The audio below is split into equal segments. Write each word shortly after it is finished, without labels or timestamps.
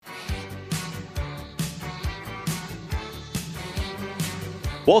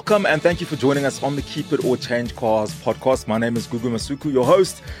Welcome and thank you for joining us on the Keep It or Change Cars podcast. My name is Gugu Masuku, your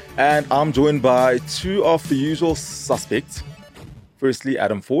host, and I'm joined by two of the usual suspects. Firstly,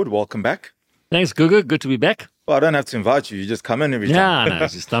 Adam Ford, welcome back. Thanks, Gugu. Good to be back. Well, I don't have to invite you. You just come in every time. Yeah,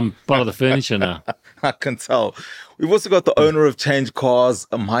 no, I'm part of the furniture now. I can tell. We've also got the owner of Change Cars,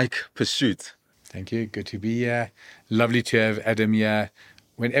 Mike Pursuit. Thank you. Good to be here. Lovely to have Adam here.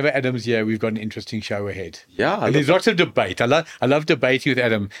 Whenever Adam's here, we've got an interesting show ahead. Yeah. And there's lots of debate. I love debating with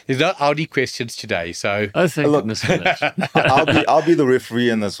Adam. There's no Audi questions today, so. Oh, thank goodness for that. I'll be the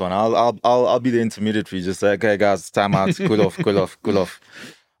referee in this one. I'll be the intermediary. Just say, okay, guys, time out. Cool off.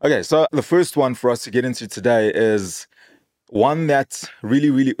 Okay, so the first one for us to get into today is one that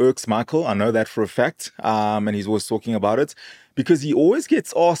really, really irks Michael. I know that for a fact. And he's always talking about it because he always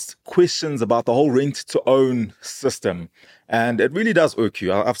gets asked questions about the whole rent to own system. And it really does irk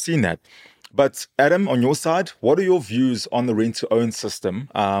you. I've seen that. But Adam, on your side, what are your views on the rent to own system,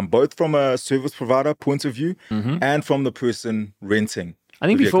 both from a service provider point of view and from the person renting? I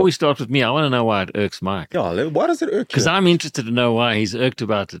think before we start with me, I want to know why it irks Mike. Yeah, why does it irk you? Because I'm interested to know why he's irked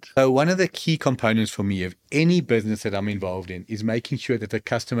about it. So one of the key components for me of any business that I'm involved in is making sure that the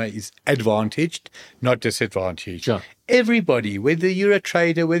customer is advantaged, not disadvantaged. Sure. Everybody, whether you're a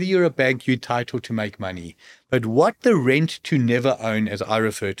trader, whether you're a bank, you're entitled to make money. But what the rent to never own, as I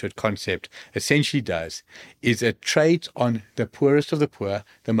refer to it, concept essentially does is it trades on the poorest of the poor,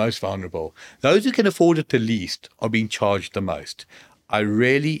 the most vulnerable. Those who can afford it the least are being charged the most.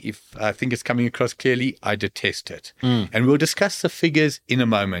 If I think it's coming across clearly, I detest it. And we'll discuss the figures in a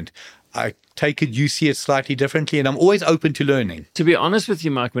moment. I take it you see it slightly differently, and I'm always open to learning. To be honest with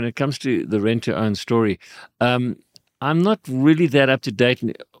you, Mike, when it comes to the rent-to-own story, I'm not really that up to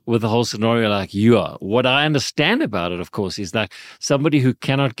date with the whole scenario like you are. What I understand about it, of course, is that somebody who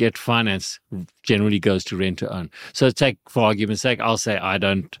cannot get finance generally goes to rent-to-own. So take, for argument's sake, I'll say I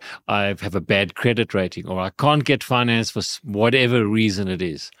have a bad credit rating, or I can't get finance for whatever reason it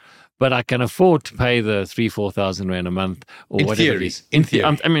is. But I can afford to pay the 3,000-4,000 rand a month or in whatever theory, it is. In theory.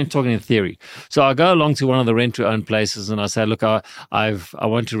 I'm talking in theory. So I go along to one of the rent-to-own places and I say, look, I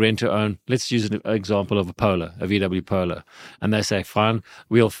want to rent-to-own. Let's use an example of a Polo, a VW Polo. And they say, fine,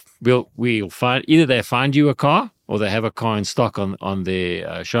 we'll find, either they find you a car or they have a car in stock on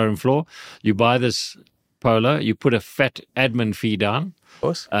their showroom floor. You buy this Polo, you put a fat admin fee down. Of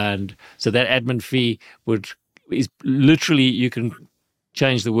course. And so that admin fee is literally, you can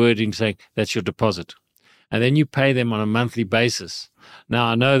change the wording saying that's your deposit. And then you pay them on a monthly basis. Now,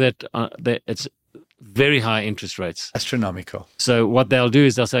 I know that it's very high interest rates. Astronomical. So what they'll do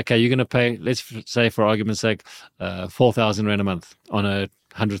is they'll say, okay, you're going to pay, let's say for argument's sake, 4,000 Rand a month on a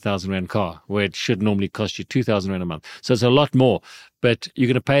 100,000 Rand car, where it should normally cost you 2,000 Rand a month. So it's a lot more. But you're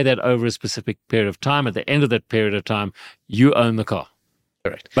going to pay that over a specific period of time. At the end of that period of time, you own the car.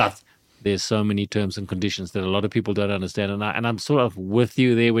 Correct. But there's so many terms and conditions that a lot of people don't understand. And I'm sort of with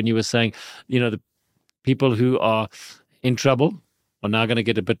you there when you were saying, the people who are in trouble are now going to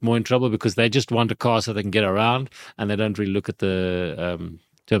get a bit more in trouble because they just want a car so they can get around and they don't really look at the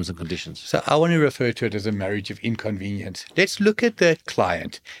terms and conditions. So I want to refer to it as a marriage of inconvenience. Let's look at the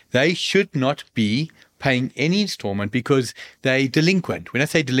client. They should not be paying any installment because they're delinquent. When I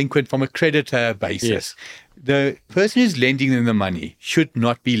say delinquent, from a creditor basis, yes. The person who's lending them the money should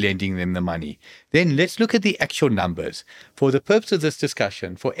not be lending them the money. Then let's look at the actual numbers. For the purpose of this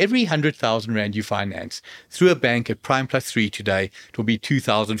discussion, for every 100,000 Rand you finance through a bank at Prime Plus 3 today, it will be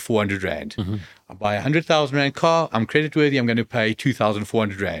 2,400 Rand. I buy a 100,000 Rand car, I'm creditworthy, I'm going to pay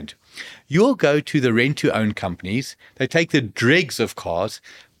 2,400 Rand. You'll go to the rent-to-own companies. They take the dregs of cars,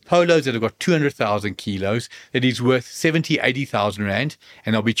 Polos that have got 200,000 kilos, that is worth 70, 80,000 Rand,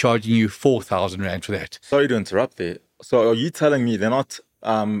 and I'll be charging you 4,000 Rand for that. Sorry to interrupt there. So are you telling me they're not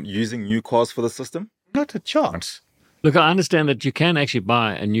using new cars for the system? Not a chance. Look, I understand that you can actually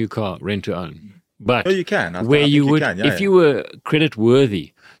buy a new car rent to own. But you can. I where think you would, can, if you were credit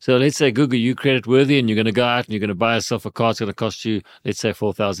worthy. So let's say, Gugu, you credit worthy and you're going to go out and you're going to buy yourself a car. It's going to cost you, let's say,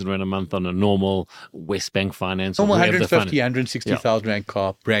 4,000 Rand a month on a normal West Bank finance. Normal or 150, 160,000 Rand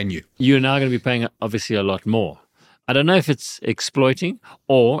car, brand new. You're now going to be paying obviously a lot more. I don't know if it's exploiting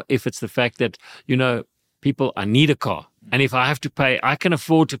or if it's the fact that, people, I need a car. And if I have to pay, I can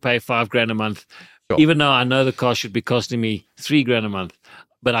afford to pay 5 grand a month, even though I know the car should be costing me 3 grand a month,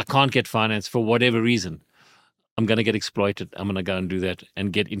 but I can't get finance for whatever reason. I'm going to get exploited. I'm going to go and do that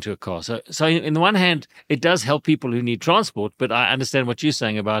and get into a car. So in the one hand, it does help people who need transport, but I understand what you're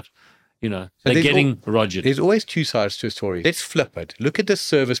saying about, they're getting rogered. There's always two sides to a story. Let's flip it. Look at the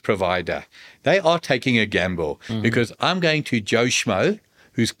service provider. They are taking a gamble because I'm going to Joe Schmo,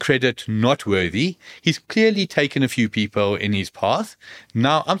 who's credit not worthy. He's clearly taken a few people in his path.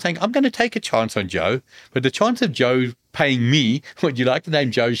 Now I'm saying I'm going to take a chance on Joe, but the chance of Joe paying me, would you like the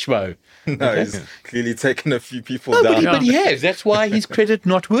name Joe Schmo? No, he's clearly taken a few people No, down. but he has. That's why he's credit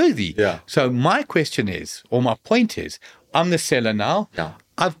not worthy. Yeah. So my question is, or my point is, I'm the seller now. Yeah.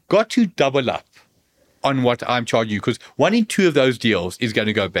 I've got to double up on what I'm charging you, because 1 in 2 of those deals is going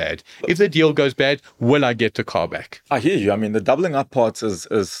to go bad. If the deal goes bad, will I get the car back? I hear you. I mean, the doubling up part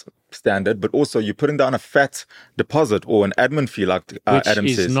is standard, but also you're putting down a fat deposit or an admin fee, like Which Adam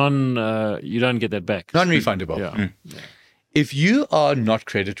is says. you don't get that back. Non-refundable. Yeah. If you are not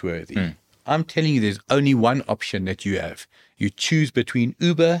credit worthy, I'm telling you, there's only one option that you have. You choose between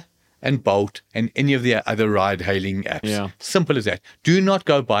Uber and Bolt and any of the other ride-hailing apps. Yeah. Simple as that. Do not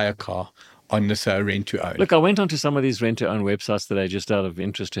go buy a car on this rent-to-own. Look, I went onto some of these rent-to-own websites today just out of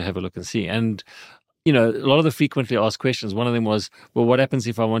interest to have a look and see. And, a lot of the frequently asked questions, one of them was, well, what happens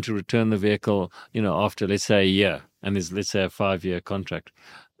if I want to return the vehicle, after, let's say, a year, and there's, let's say, a 5-year contract?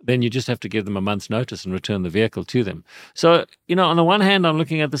 Then you just have to give them a month's notice and return the vehicle to them. So, on the one hand, I'm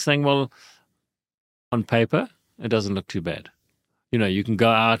looking at this thing, well, on paper, it doesn't look too bad. You can go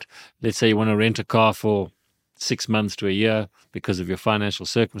out, let's say you want to rent a car for 6 months to a year because of your financial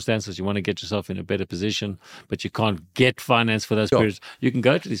circumstances. You want to get yourself in a better position, but you can't get finance for those periods. You can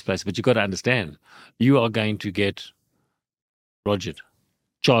go to these places, but you've got to understand, you are going to get rogered,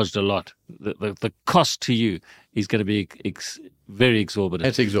 charged a lot. The cost to you is going to be very exorbitant.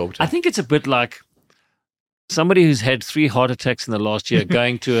 That's exorbitant. I think it's a bit like somebody who's had 3 heart attacks in the last year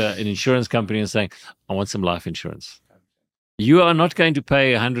going to an insurance company and saying, I want some life insurance. You are not going to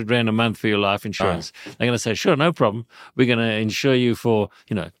pay 100 Rand a month for your life insurance. They're going to say, sure, no problem. We're going to insure you for,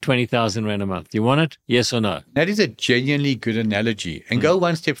 20,000 Rand a month. You want it? Yes or no? That is a genuinely good analogy. And go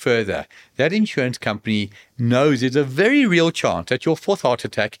one step further. That insurance company knows there's a very real chance that your 4th heart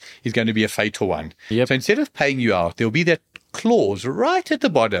attack is going to be a fatal one. Yep. So instead of paying you out, there'll be that clause right at the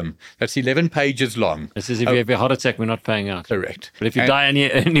bottom that's 11 pages long. It says if you have a heart attack, we're not paying out. Correct. But if you die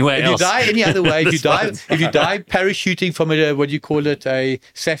anyway If else. you die any other way, if you die parachuting from a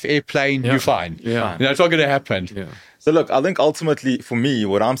SAF airplane, you're fine. Yeah. That's not going to happen. Yeah. So look, I think ultimately for me,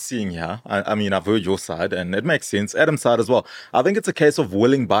 what I'm seeing here, I mean, I've heard your side and it makes sense. Adam's side as well. I think it's a case of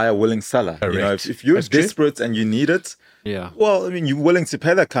willing buyer, willing seller. Correct. If you're That's true. desperate and you need it, well, I mean, you're willing to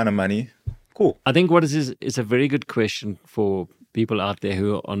pay that kind of money. Cool. I think what it is a very good question for people out there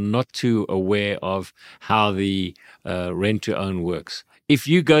who are not too aware of how the rent-to-own works. If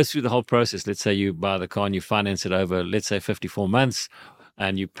you go through the whole process, let's say you buy the car and you finance it over, let's say 54 months,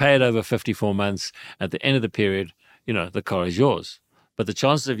 and you pay it over 54 months, at the end of the period, the car is yours. But the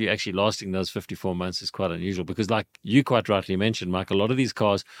chances of you actually lasting those 54 months is quite unusual because like you quite rightly mentioned, Mike, a lot of these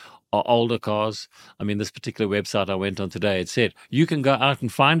cars are older cars. I mean, this particular website I went on today, it said, you can go out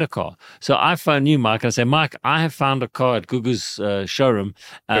and find a car. So I phone you, Mike, and I say, Mike, I have found a car at Gugu's showroom.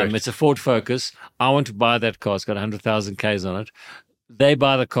 It's a Ford Focus. I want to buy that car. It's got 100,000 Ks on it. They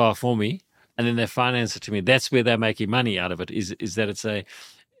buy the car for me, and then they finance it to me. That's where they're making money out of it, is that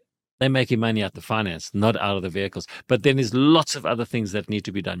they're making money out the finance, not out of the vehicles. But then there's lots of other things that need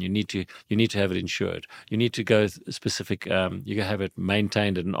to be done. You need to have it insured. You need to go specific. You can have it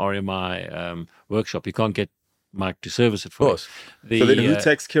maintained at an RMI workshop. You can't get Mike to service it for. Of course. So then who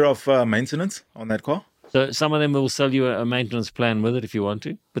takes care of maintenance on that car? So some of them will sell you a maintenance plan with it if you want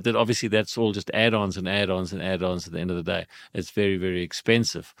to, but then obviously that's all just add-ons and add-ons and add-ons at the end of the day. It's very, very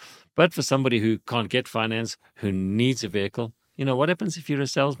expensive. But for somebody who can't get finance, who needs a vehicle, what happens if you're a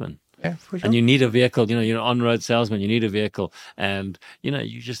salesman? Yeah, for sure. And you need a vehicle, you're an on-road salesman, you need a vehicle, and,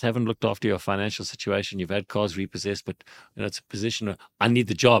 you just haven't looked after your financial situation. You've had cars repossessed, but, it's a position of, I need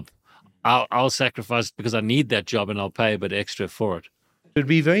the job. I'll sacrifice because I need that job and I'll pay a bit extra for it. It would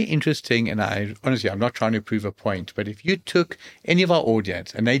be very interesting, and I'm not trying to prove a point, but if you took any of our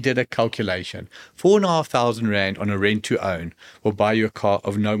audience and they did a calculation, 4,500 Rand on a rent-to-own will buy you a car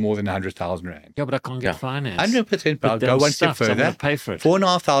of no more than 100,000 Rand. Yeah, but I can't get finance. 100%, but I'll But go one stuff, step so I'm further. gonna pay for it.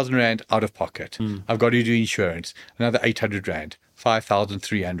 4,500 Rand out of pocket. I've got to do insurance, another 800 Rand.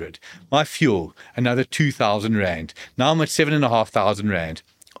 5,300. My fuel, another 2,000 Rand. Now I'm at 7,500 Rand.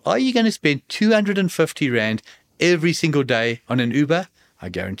 Are you going to spend 250 Rand every single day on an Uber? I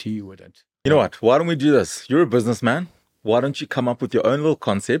guarantee you wouldn't. You know what? Why don't we do this? You're a businessman. Why don't you come up with your own little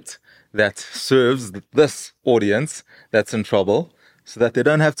concept that serves this audience that's in trouble so that they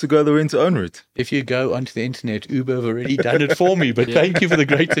don't have to go the rent-to-own route? If you go onto the internet, Uber have already done it for me, but thank you for the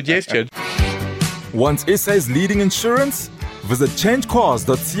great suggestion. Want SA's leading insurance? Visit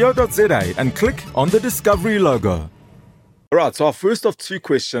changecars.co.za and click on the Discovery logo. All right, so our first of 2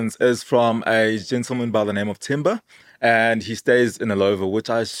 questions is from a gentleman by the name of Timber. and he stays in Illovo, which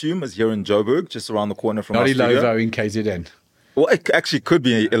I assume is here in Joburg, just around the corner from Not our studio. Illovo in KZN. Well, it actually could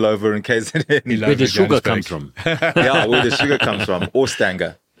be Illovo in KZN. Where the sugar Johannesburg. comes from. Yeah, where the sugar comes from, or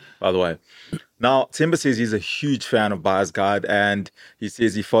Stanger, by the way. Now, Temba says he's a huge fan of Buyer's Guide, and he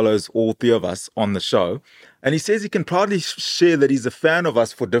says he follows all three of us on the show. And he says he can proudly share that he's a fan of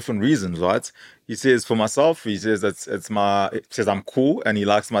us for different reasons, right? He says for myself, he says it says I'm cool, and he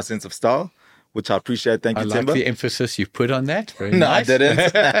likes my sense of style, which I appreciate. Thank you, I like Temba. the emphasis you put on that. Very No, nice. I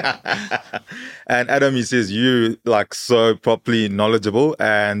didn't. And Adam, he says you like so properly knowledgeable,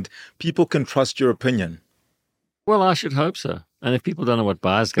 and people can trust your opinion. Well, I should hope so. And if people don't know what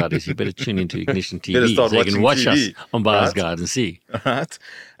Buyer's Guide is, you better tune into Ignition TV. Better start so you can watching watch TV, us on Buyer's right? Guide and see. Right?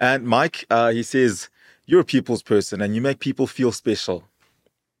 And Mike, he says you're a people's person, and you make people feel special.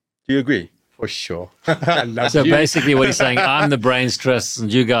 Do you agree? For sure. I love So you. basically what he's saying, I'm the brains trust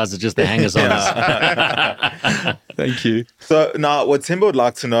and you guys are just the hangers on us. Thank you. So now what Timbo would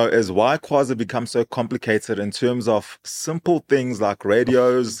like to know is why cars have become so complicated in terms of simple things like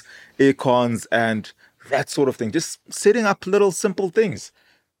radios, aircons, and that sort of thing. Just setting up little simple things.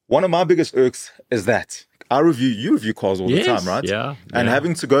 One of my biggest irks is that. You review cars all the time, right? Yeah. And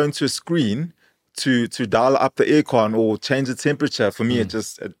having to go into a screen to dial up the aircon or change the temperature, for me,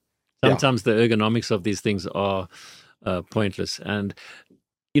 Sometimes the ergonomics of these things are pointless. And,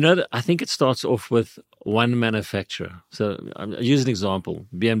 I think it starts off with one manufacturer. So I'll use an example.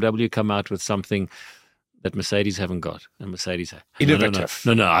 BMW come out with something that Mercedes haven't got. And Mercedes Innovative.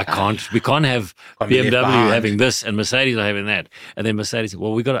 No, I can't. We can't have BMW having this and Mercedes are having that. And then Mercedes,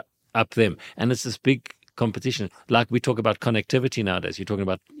 well, we got to up them. And it's this big competition. Like we talk about connectivity nowadays. You're talking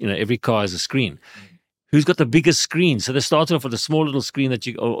about, every car has a screen. Who's got the biggest screen? So they started off with a small little screen that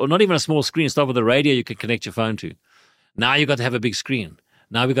or not even a small screen, start with a radio you can connect your phone to. Now you've got to have a big screen.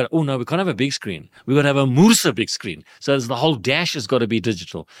 Now we can't have a big screen. We've got to have a Mursa big screen. So the whole dash has got to be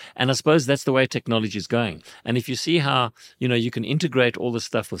digital. And I suppose that's the way technology is going. And if you see how, you can integrate all this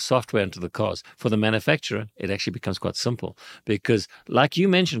stuff with software into the cars, for the manufacturer, it actually becomes quite simple. Because like you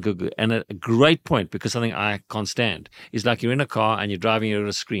mentioned, Gugu, and a great point, because something I can't stand, is like you're in a car and you're driving at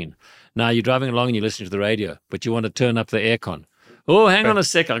a screen. Now you're driving along and you're listening to the radio, but you want to turn up the aircon. Oh, hang on a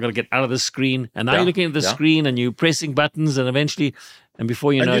second. I've got to get out of the screen. And now you're looking at the screen and you're pressing buttons and eventually, and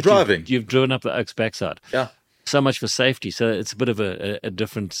before you know it, you've driven up the oak's backside. Yeah. So much for safety. So it's a bit of a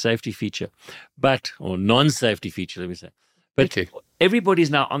different safety feature, or non-safety feature, let me say. But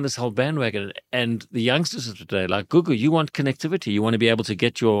everybody's now on this whole bandwagon. And the youngsters of today, like Gugu, you want connectivity. You want to be able to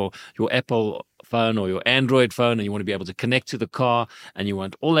get your Apple phone or your Android phone, and you want to be able to connect to the car, and you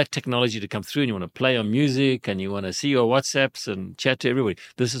want all that technology to come through, and you want to play on music, and you want to see your WhatsApps and chat to everybody.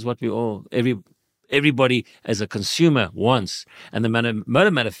 This is what everybody as a consumer wants. And the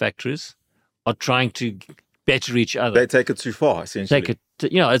motor manufacturers are trying to better each other. They take it too far, essentially.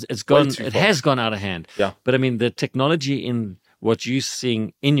 It's gone. It has gone out of hand. Yeah. But I mean, the technology in what you're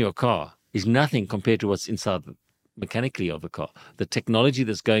seeing in your car is nothing compared to what's inside mechanically of the car. The technology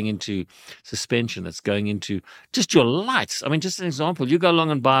that's going into suspension, that's going into just your lights. I mean, just an example. You go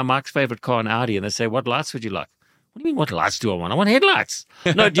along and buy Mike's favorite car, an Audi, and they say, "What lights would you like?" What do you mean, what lights do I want? I want headlights.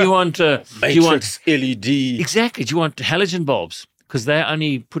 No, do you want Matrix LED? Exactly. Do you want halogen bulbs? Because they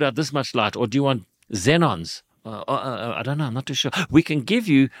only put out this much light. Or do you want xenons? I don't know. I'm not too sure. We can give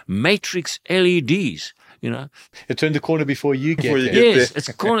you matrix LEDs, It turned the corner before you get there. Yes, it's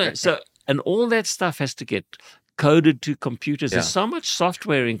a corner. So, and all that stuff has to get coded to computers. There's so much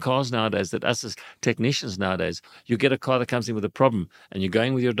software in cars nowadays that us as technicians nowadays, you get a car that comes in with a problem and you're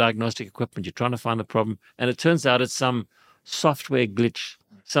going with your diagnostic equipment, you're trying to find the problem, and it turns out it's some software glitch,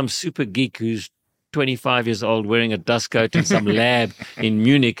 some super geek who's 25 years old wearing a dust coat in some lab in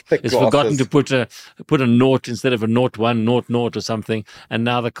Munich has forgotten to put a naught instead of a 01, 00 or something, and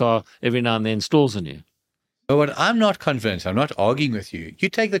now the car every now and then stalls on you. But what I'm not convinced, I'm not arguing with you. You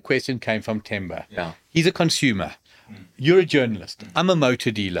take the question came from Temba. Yeah. He's a consumer. You're a journalist. I'm a motor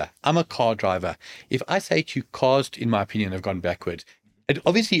dealer. I'm a car driver. If I say to you, cars, in my opinion, have gone backwards, it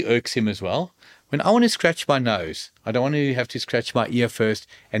obviously irks him as well. When I want to scratch my nose, I don't want to have to scratch my ear first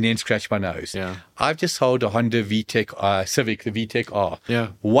and then scratch my nose. Yeah. I've just sold a Honda VTEC Civic, the VTEC R. Yeah.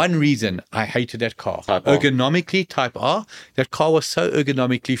 One reason I hated that car. Type R. Ergonomically, Type R, that car was so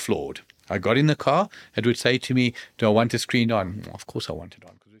ergonomically flawed. I got in the car, it would say to me, do I want the screen on? Of course I want it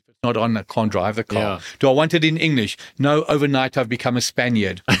on. Because if it's not on, I can't drive the car. Yeah. Do I want it in English? No, overnight I've become a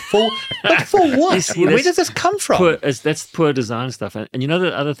Spaniard. But for what? You see, Where does this come from? That's poor design stuff. And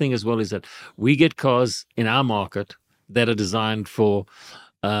the other thing as well is that we get cars in our market that are designed for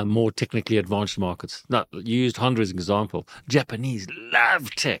more technically advanced markets. Now, you used Honda as an example. Japanese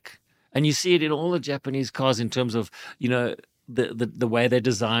love tech. And you see it in all the Japanese cars in terms of, the way they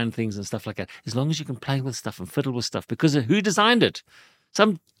design things and stuff like that. As long as you can play with stuff and fiddle with stuff, because of who designed it?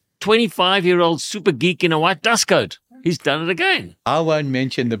 Some 25-year-old super geek in a white dust coat. He's done it again. I won't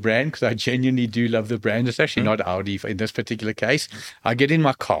mention the brand because I genuinely do love the brand. It's actually not Audi in this particular case. I get in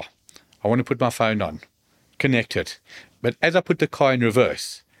my car. I want to put my phone on, connect it. But as I put the car in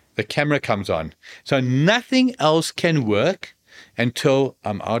reverse, the camera comes on. So nothing else can work until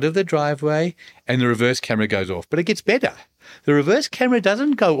I'm out of the driveway and the reverse camera goes off. But it gets better. The reverse camera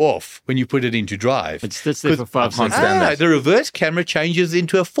doesn't go off when you put it into drive. It sits there for 5 seconds. The reverse camera changes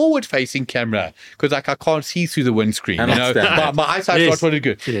into a forward-facing camera because I can't see through the windscreen. My eyesight's not really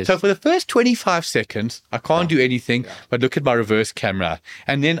good. So for the first 25 seconds, I can't do anything but look at my reverse camera.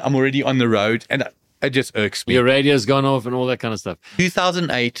 And then I'm already on the road and it just irks me. Your radio's gone off and all that kind of stuff.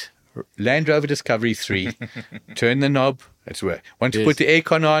 2008 Land Rover Discovery 3. Turn the knob. That's where. Once you put the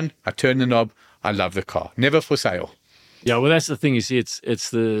aircon on, I turn the knob. I love the car. Never for sale. Yeah, well, that's the thing. You see, it's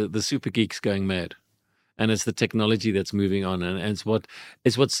the super geeks going mad, and it's the technology that's moving on, and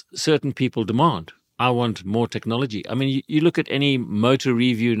it's what certain people demand. I want more technology. I mean, you look at any motor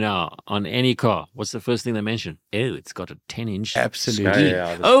review now on any car. What's the first thing they mention? Oh, it's got a 10-inch Absolutely.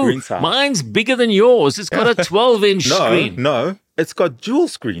 screen. Yeah, mine's bigger than yours. It's got a 12-inch screen. No, it's got dual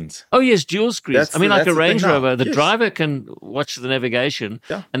screens. Oh, yes, dual screens. Like a Range Rover, the Yes. driver can watch the navigation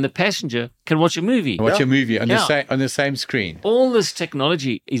and the passenger can watch a movie. Watch a movie on the same screen. All this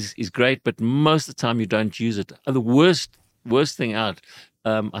technology is great, but most of the time you don't use it. The worst thing out,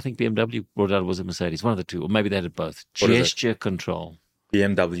 I think BMW brought out was a Mercedes, one of the two, or maybe they had both. Gesture control.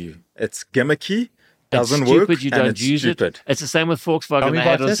 BMW. It's gimmicky. Doesn't it's stupid, work, you and don't it's use stupid. it. It's the same with Volkswagen. Tell me They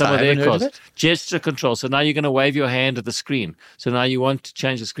had about on this. some I of their haven't heard of cars. it. Gesture control. So now you're going to wave your hand at the screen. So now you want to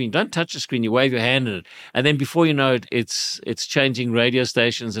change the screen. Don't touch the screen. You wave your hand at it, and then before you know it, it's changing radio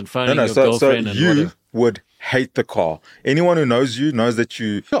stations and phoning your girlfriend and you whatever. would hate the car. Anyone who knows you knows that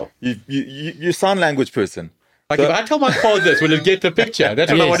you sign language person. Like if I tell my car this, will it get the picture? That's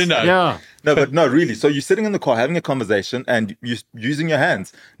what I want to know. Yeah. No, really. So you're sitting in the car having a conversation and you're using your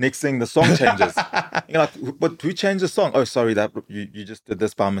hands. Next thing, the song changes. You're like, but who changed the song? Oh, sorry, that you just did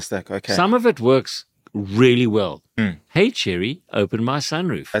this by mistake. Okay. Some of it works really well. Hey, Cherry, open my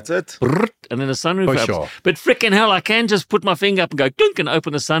sunroof. That's it. And then the sunroof For opens. sure. But frickin' hell, I can just put my finger up and go dunk and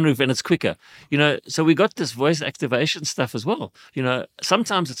open the sunroof and it's quicker. So we got this voice activation stuff as well.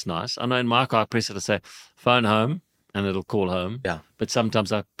 Sometimes it's nice. I know in my car I press it to say phone home and it'll call home. Yeah. But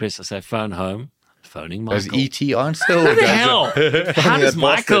sometimes I press to say phone home, phoning Michael. Does E.T. answer? What the hell? How does that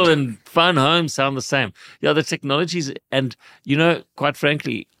Michael bastard. and phone home sound the same? Yeah, the technologies, and quite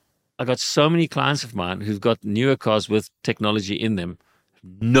frankly, I got so many clients of mine who've got newer cars with technology in them,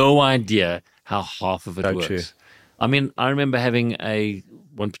 no idea how half of it So works. true. I mean, I remember having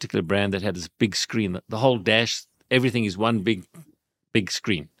one particular brand that had this big screen, the whole dash, everything is one big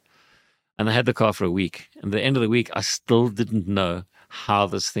screen. And I had the car for a week. And at the end of the week, I still didn't know how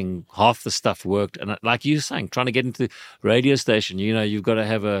this thing, half the stuff worked. And like you were saying, trying to get into the radio station, you've got to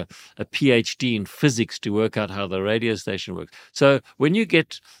have a PhD in physics to work out how the radio station works. So when you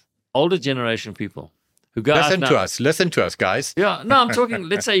get older generation people who go Listen out now, Listen to us, guys. Yeah, no, I'm talking,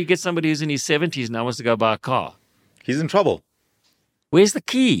 let's say you get somebody who's in his 70s now wants to go buy a car. He's in trouble. Where's the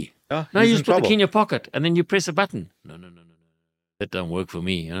key? Yeah, No, he's you in just put the trouble. key in your pocket and then you press a button. No. That don't work for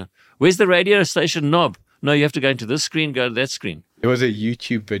me. Where's the radio station knob? No, you have to go into this screen, go to that screen. There was a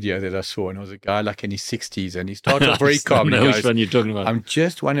YouTube video that I saw, and it was a guy like in his 60s, and he started off very I calm. know and he which goes, one you're talking about. I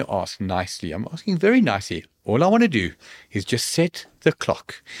just want to ask nicely. I'm asking very nicely. All I want to do is just set the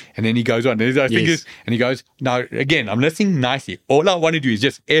clock. And then he goes on. And he goes, now, again, I'm listening nicely. All I want to do is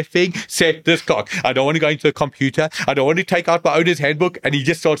just effing set this clock. I don't want to go into the computer. I don't want to take out my owner's handbook. And he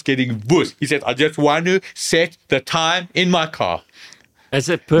just starts getting whoosh. He said, I just want to set the time in my car. It's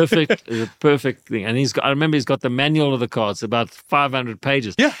a perfect thing. And I remember he's got the manual of the car. It's about 500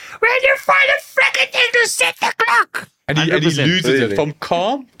 pages. Yeah. Where do you find a frickin' thing to set the clock? And he 100%. loses Really? it from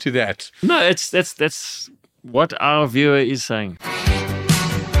calm to that. No, that's what our viewer is saying.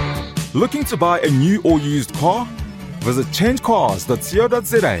 Looking to buy a new or used car? Visit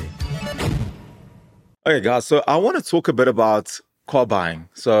changecars.co.za. Okay, guys. So I want to talk a bit about car buying.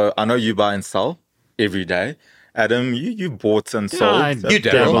 So I know you buy and sell every day. Adam, you bought and sold. I a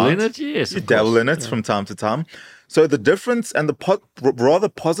dabble fair in amount. it, yes. You of dabble course. in it from time to time. So the difference and the rather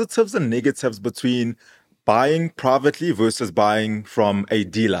positives and negatives between buying privately versus buying from a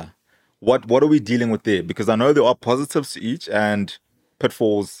dealer. What are we dealing with there? Because I know there are positives to each and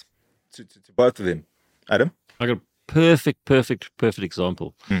pitfalls to both of them. Adam? I got a perfect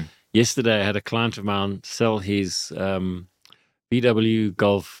example. Yesterday, I had a client of mine sell his VW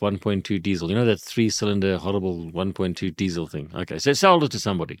Golf 1.2 diesel. You know that 3-cylinder horrible 1.2 diesel thing? Okay, so I sold it to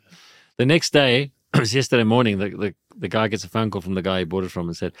somebody. The next day, it was yesterday morning, the guy gets a phone call from the guy he bought it from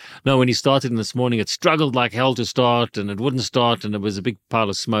and said, no, when he started in this morning, it struggled like hell to start and it wouldn't start and there was a big pile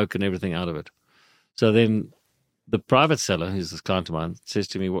of smoke and everything out of it. So then the private seller, who's this client of mine, says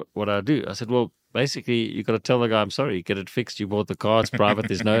to me, what do I do? I said, well, basically, you got to tell the guy, I'm sorry, get it fixed. You bought the car, it's private.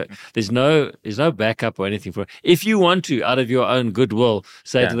 There's no backup or anything for it. If you want to, out of your own goodwill,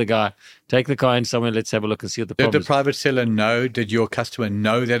 say to the guy, take the car in somewhere, let's have a look and see what the problem is. Did the private seller know, did your customer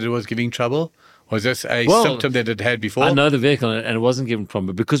know that it was giving trouble? Was this a symptom that it had before? I know the vehicle and it wasn't giving problem,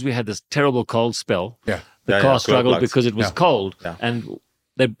 but because we had this terrible cold spell, the car struggled because it was cold. Yeah. And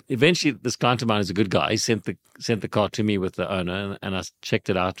eventually, this client of mine is a good guy. He sent the car to me with the owner, and I checked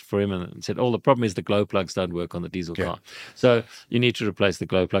it out for him and said, the problem is the glow plugs don't work on the diesel car. So you need to replace the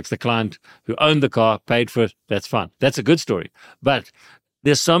glow plugs. The client who owned the car paid for it. That's fine. That's a good story. But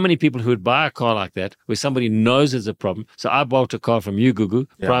there's so many people who would buy a car like that where somebody knows there's a problem. So I bought a car from you, Gugu,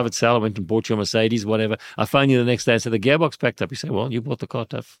 private sale. I went and bought your Mercedes, whatever. I phone you the next day and say the gearbox packed up. You say, well, you bought the car,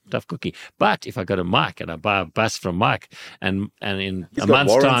 tough cookie. But if I go to Mike and I buy a bus from Mike and in a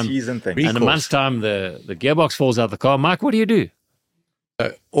month's time, the gearbox falls out of the car, Mike, what do you do?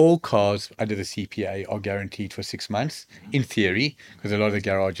 All cars under the CPA are guaranteed for 6 months, in theory, because a lot of the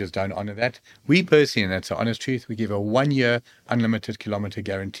garages don't honor that. We personally, and that's the honest truth, we give a 1-year unlimited kilometer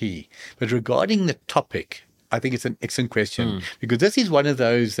guarantee. But regarding the topic, I think it's an excellent question, because this is one of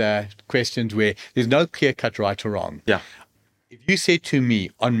those questions where there's no clear-cut right or wrong. Yeah. If you said to me,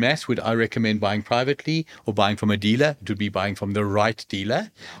 en masse, would I recommend buying privately or buying from a dealer? It would be buying from the right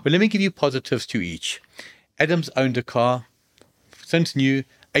dealer. But let me give you positives to each. Adam's owned a car since new,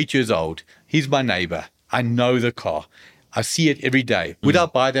 8 years old. He's my neighbor. I know the car. I see it every day. Would I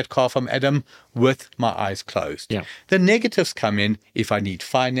buy that car from Adam with my eyes closed? Yeah. The negatives come in if I need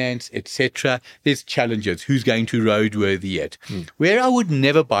finance, etc. There's challenges. Who's going to roadworthy it? Where I would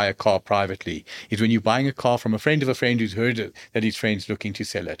never buy a car privately is when you're buying a car from a friend of a friend who's heard that his friend's looking to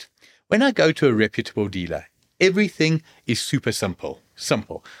sell it. When I go to a reputable dealer, everything is super simple.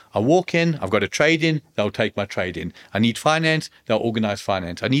 I walk in, I've got a trade-in, they'll take my trade-in. I need finance, they'll organize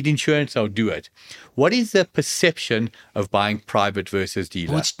finance. I need insurance, they'll do it. What is the perception of buying private versus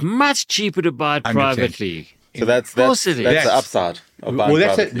dealer? Well, it's much cheaper to buy it 100%. privately. So that's the upside of buying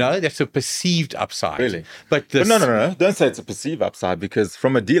privately. That's a perceived upside. Really? But no. Don't say it's a perceived upside, because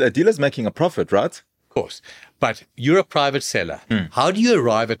from a dealer's making a profit, right? Of course. But you're a private seller. How do you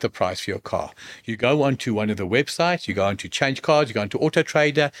arrive at the price for your car? You go onto one of the websites, you go onto ChangeCars, you go onto Auto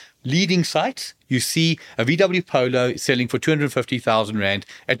Trader, leading sites. You see a VW Polo selling for 250,000 Rand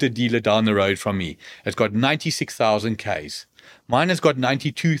at the dealer down the road from me. It's got 96,000 Ks. Mine has got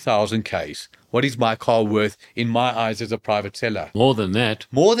 92,000 Ks. What is my car worth in my eyes as a private seller? More than that.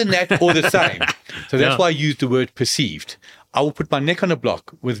 More than that or the same. So that's why I use the word perceived. I will put my neck on a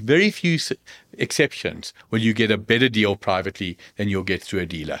block. With very few exceptions, will you get a better deal privately than you'll get through a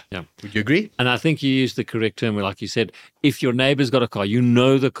dealer. Yeah. Would you agree? And I think you used the correct term, like you said, if your neighbor's got a car, you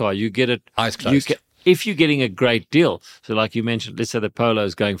know the car, you get it. Eyes closed. If you're getting a great deal, so like you mentioned, let's say the Polo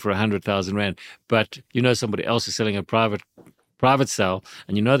is going for 100,000 Rand, but you know somebody else is selling a private sale,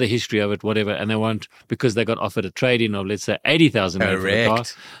 and you know the history of it, whatever, and they want, because they got offered a trade-in of, let's say, 80,000 Rand for the car,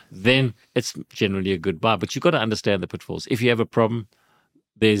 then it's generally a good buy. But you've got to understand the pitfalls. If you have a problem,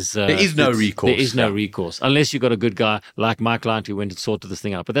 there is no recourse. There is no recourse, unless you've got a good guy like my client who went and sorted this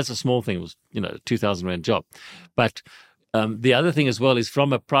thing out. But that's a small thing. It was, 2,000 Rand job. But the other thing as well is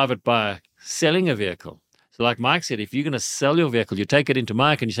from a private buyer selling a vehicle. So like Mike said, if you're going to sell your vehicle, you take it into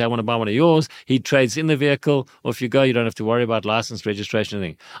Mike and you say, I want to buy one of yours. He trades in the vehicle. Or if you go, you don't have to worry about license, registration,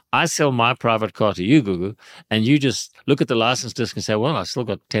 anything. I sell my private car to you, Gugu, and you just look at the license disc and say, well, I've still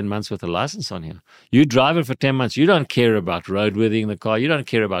got 10 months worth of license on here. You drive it for 10 months. You don't care about roadworthying the car. You don't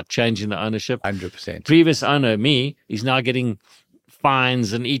care about changing the ownership. 100%. Previous owner, me, is now getting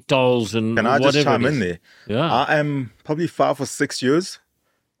fines and e-tolls and whatever. Can I just chime in there? Yeah. I am probably 5 or 6 years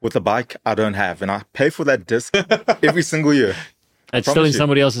with a bike I don't have, and I pay for that disc every single year. It's still in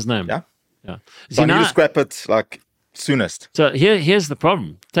somebody else's name. Yeah. Yeah. So I need to scrap it like soonest. So here's the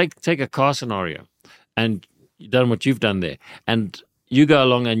problem. Take a car scenario, and you've done what you've done there, and you go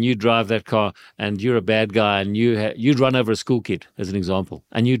along and you drive that car, and you're a bad guy, and you'd run over a school kid, as an example,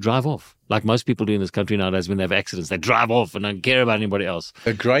 and you drive off. Like most people do in this country nowadays when they have accidents. They drive off and don't care about anybody else.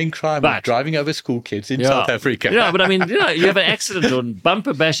 A growing crime of driving over school kids in South Africa. Yeah, but I mean, you have an accident or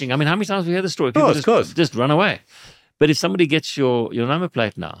bumper bashing. I mean, how many times have we heard the story? People just run away. But if somebody gets your number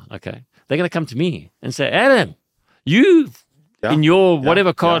plate now, okay, they're going to come to me and say, Adam, you in your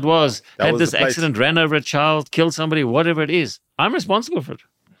whatever car it was, had this accident, ran over a child, killed somebody, whatever it is. I'm responsible for it.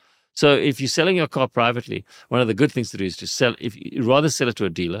 So if you're selling your car privately, one of the good things to do is to sell. If you rather sell it to a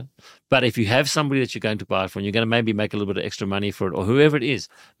dealer, but if you have somebody that you're going to buy it from, you're going to maybe make a little bit of extra money for it, or whoever it is,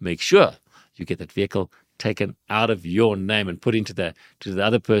 make sure you get that vehicle taken out of your name and put into the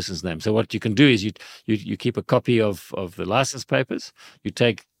other person's name. So what you can do is you keep a copy of the license papers. You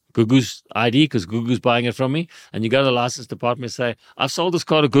take Gugu's ID because Gugu's buying it from me, and you go to the license department and say, I've sold this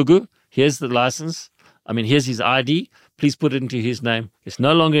car to Gugu. Here's the license. Here's his ID. Please put it into his name. It's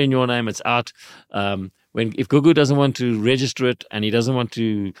no longer in your name. It's out. If Gugu doesn't want to register it and he doesn't want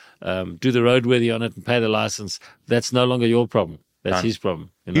to do the roadworthy on it and pay the license, that's no longer your problem. That's his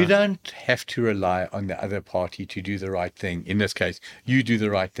problem. You don't have to rely on the other party to do the right thing. In this case, you do the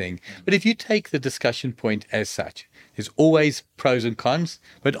right thing. But if you take the discussion point as such, there's always pros and cons.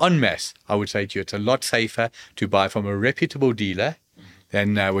 But en masse, I would say to you, it's a lot safer to buy from a reputable dealer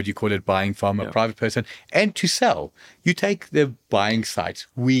than buying from a private person. And to sell, you take the buying sites,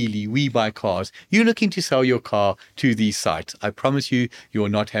 Wheelie, We Buy Cars. You're looking to sell your car to these sites. I promise you, you will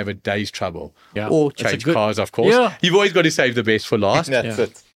not have a day's trouble. Yeah. Or change cars, of course. Yeah. You've always got to save the best for last. That's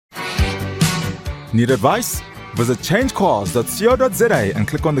it. Need advice? Visit changecars.co.za and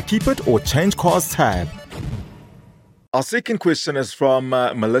click on the Keep It or Change Cars tab. Our second question is from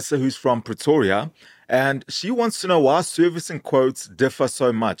Melissa, who's from Pretoria. And she wants to know why servicing quotes differ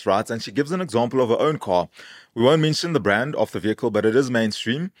so much, right? And she gives an example of her own car. We won't mention the brand of the vehicle, but it is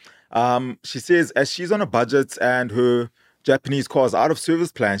mainstream. She says as she's on a budget and her Japanese car is out of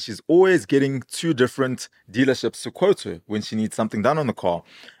service plan, she's always getting 2 different dealerships to quote her when she needs something done on the car.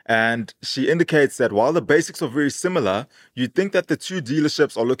 And she indicates that while the basics are very similar, you'd think that the 2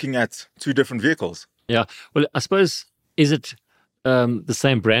 dealerships are looking at 2 different vehicles. Yeah. Well, I suppose, is it the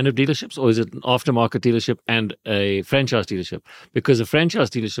same brand of dealerships, or is it an aftermarket dealership and a franchise dealership? Because a franchise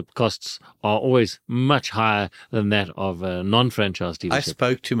dealership costs are always much higher than that of a non-franchise dealership. I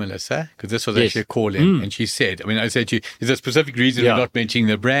spoke to Melissa because this was actually a call-in, and she said, I said to you, there's a specific reason we're not mentioning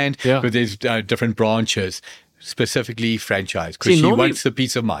the brand, but there's different branches. Specifically franchise, because she wants the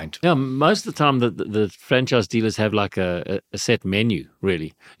peace of mind. Yeah, most of the time the franchise dealers have like a set menu,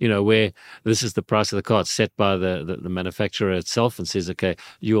 really, where this is the price of the car. It's set by the manufacturer itself and says, okay,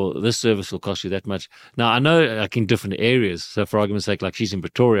 this service will cost you that much. Now, I know like in different areas, so for argument's sake, like she's in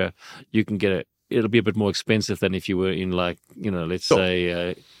Pretoria, you can get it'll be a bit more expensive than if you were in like, let's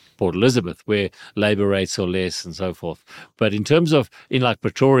say Port Elizabeth, where labor rates are less and so forth. But in terms of in like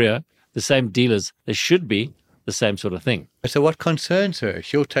Pretoria, the same dealers, there should be the same sort of thing. So what concerns her?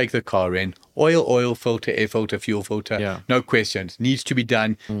 She'll take the car in. Oil filter, air filter, fuel filter. Yeah. No questions. Needs to be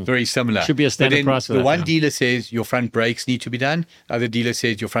done. Very similar. Should be a standard price for that. The one dealer says your front brakes need to be done. Other dealer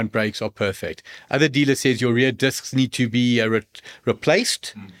says your front brakes are perfect. Other dealer says your rear discs need to be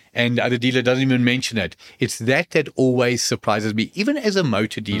replaced. And the other dealer doesn't even mention it. It's that always surprises me. Even as a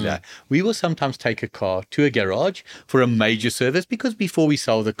motor dealer, we will sometimes take a car to a garage for a major service because before we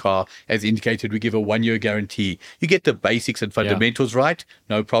sell the car, as indicated, we give a 1-year guarantee. You get the basics and fundamentals right,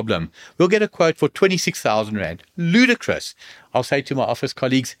 no problem. We'll get a quote for 26,000 Rand. Ludicrous. I'll say to my office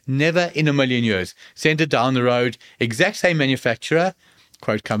colleagues, never in a million years. Send it down the road, exact same manufacturer.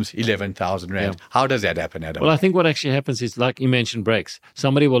 Quote comes 11,000 Rand. Yeah. How does that happen, Adam? Well, I think what actually happens is, like you mentioned, brakes.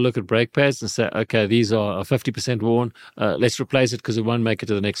 Somebody will look at brake pads and say, okay, these are 50% worn. Let's replace it because it won't make it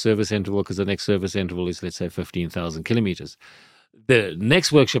to the next service interval because the next service interval is, let's say, 15,000 kilometers. The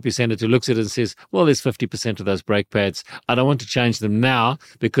next workshop you send it to looks at it and says, well, there's 50% of those brake pads. I don't want to change them now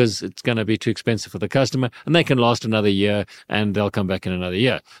because it's going to be too expensive for the customer, and they can last another year and they'll come back in another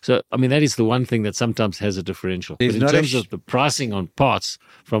year. So, that is the one thing that sometimes has a differential. But in terms of the pricing on parts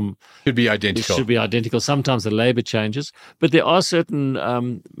should be identical. Sometimes the labor changes, but there are certain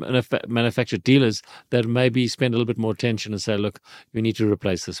manufactured dealers that maybe spend a little bit more attention and say, look, we need to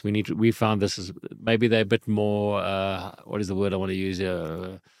replace this. We found this is maybe they're a bit more, what is the word I want to use,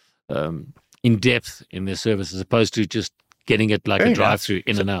 in depth in their service as opposed to just getting it like a drive-through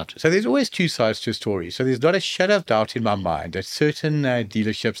in and out. So there's always 2 sides to a story. So there's not a shadow of doubt in my mind that certain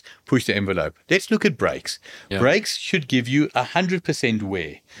dealerships push the envelope. Let's look at brakes. Yeah. Brakes should give you 100%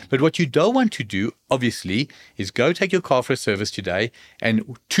 wear. But what you don't want to do, obviously, is go take your car for a service today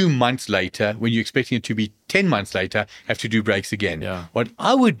and 2 months later, when you're expecting it to be 10 months later, have to do brakes again. Yeah. What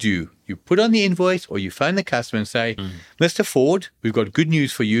I would do, you put on the invoice or you phone the customer and say, Mr. Ford, we've got good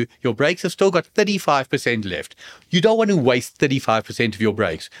news for you. Your brakes have still got 35% left. You don't want to waste 35% of your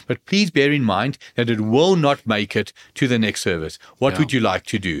brakes, but please bear in mind that it will not make it to the next service. What would you like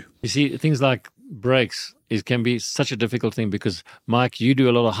to do? You see, things like brakes, it can be such a difficult thing because, Mike, you do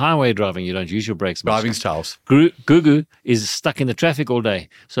a lot of highway driving. You don't use your brakes much. Driving styles. Gugu is stuck in the traffic all day.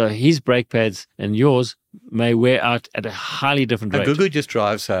 So his brake pads and yours may wear out at a highly different rate. Gugu just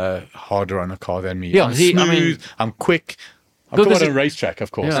drives harder on a car than me. Yeah, I'm see, I mean- smooth, I'm quick. I'm Gugu's talking on a racetrack,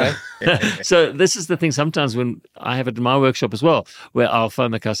 of course. Yeah. So this is the thing sometimes when I have it in my workshop as well, where I'll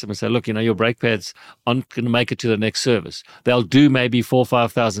phone the customer and say, look, your brake pads aren't going to make it to the next service. They'll do maybe 4,000 or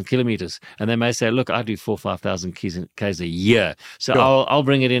 5,000 kilometers. And they may say, look, I do 4,000 or 5,000 Ks a year. So I'll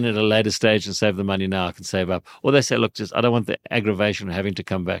bring it in at a later stage and save the money now. I can save up. Or they say, look, I don't want the aggravation of having to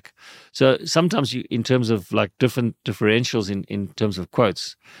come back. So sometimes in terms of like different differentials in terms of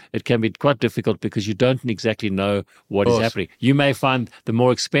quotes, it can be quite difficult because you don't exactly know what is happening. You may find the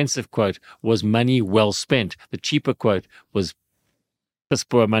more expensive quote was money well spent. The cheaper quote was piss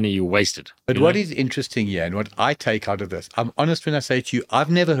poor money you wasted. But what is interesting here and what I take out of this, I'm honest when I say to you,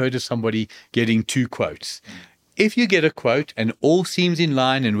 I've never heard of somebody getting 2 quotes. If you get a quote and all seems in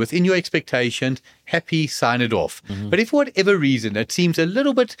line and within your expectations, happy, sign it off. But if for whatever reason it seems a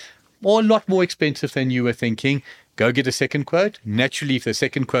little bit or a lot more expensive than you were thinking, go get a second quote. Naturally, if the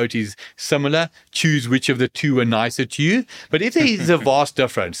second quote is similar, choose which of the 2 are nicer to you. But if there is a vast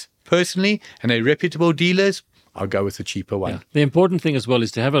difference, personally, and they're reputable dealers, I'll go with the cheaper one. Yeah. The important thing as well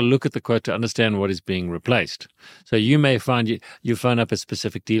is to have a look at the quote to understand what is being replaced. So you may find you phone up a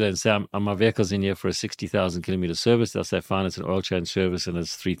specific dealer and say, my vehicle's in here for a 60,000 kilometer service. They'll say, fine, it's an oil change service and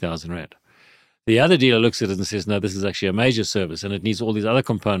it's 3,000 Rand. The other dealer looks at it and says, no, this is actually a major service and it needs all these other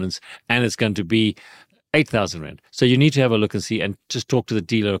components and it's going to be 8,000 Rand. So you need to have a look and see and just talk to the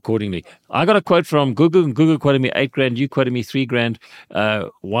dealer accordingly. I got a quote from Gugu and Gugu quoted me 8 grand, you quoted me 3 grand.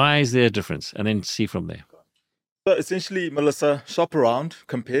 Why is there a difference? And then see from there. So essentially, Melissa, shop around,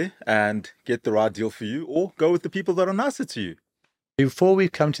 compare, and get the right deal for you, or go with the people that are nicer to you. Before we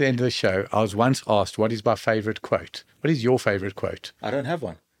come to the end of the show, I was once asked, what is my favorite quote? What is your favorite quote? I don't have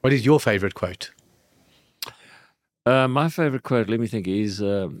one. What is your favorite quote? My favorite quote, let me think, is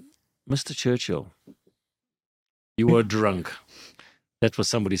Mr. Churchill, you were drunk. That's what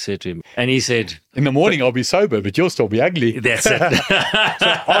somebody said to him. And he said, in the morning I'll be sober, but you'll still be ugly. That's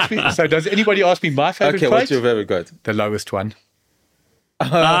it. So does anybody ask me my favorite quote? Okay, what's your favorite quote? The lowest one. Oh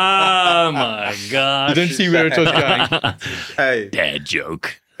my gosh. You didn't see where it was going. Hey. Dad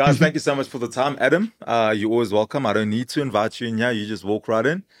joke. Guys, thank you so much for the time. Adam, you're always welcome. I don't need to invite you in here. You just walk right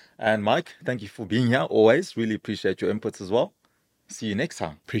in. And Mike, thank you for being here always. Really appreciate your inputs as well. See you next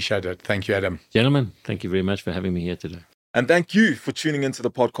time. Appreciate it. Thank you, Adam. Gentlemen, thank you very much for having me here today. And thank you for tuning into the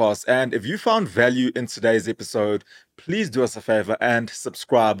podcast. And if you found value in today's episode, please do us a favor and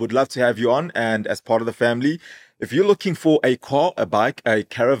subscribe. We'd love to have you on and as part of the family. If you're looking for a car, a bike, a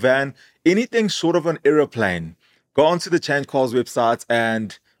caravan, anything short of an aeroplane, go onto the CHANGECARS website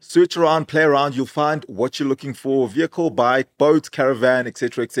and search around, play around. You'll find what you're looking for: vehicle, bike, boat, caravan,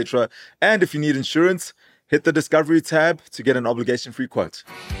 etc., etc. And if you need insurance, hit the Discovery tab to get an obligation-free quote.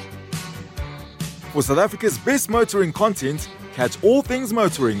 For South Africa's best motoring content, catch all things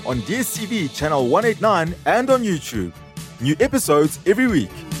motoring on DSTV channel 189 and on YouTube. New episodes every week.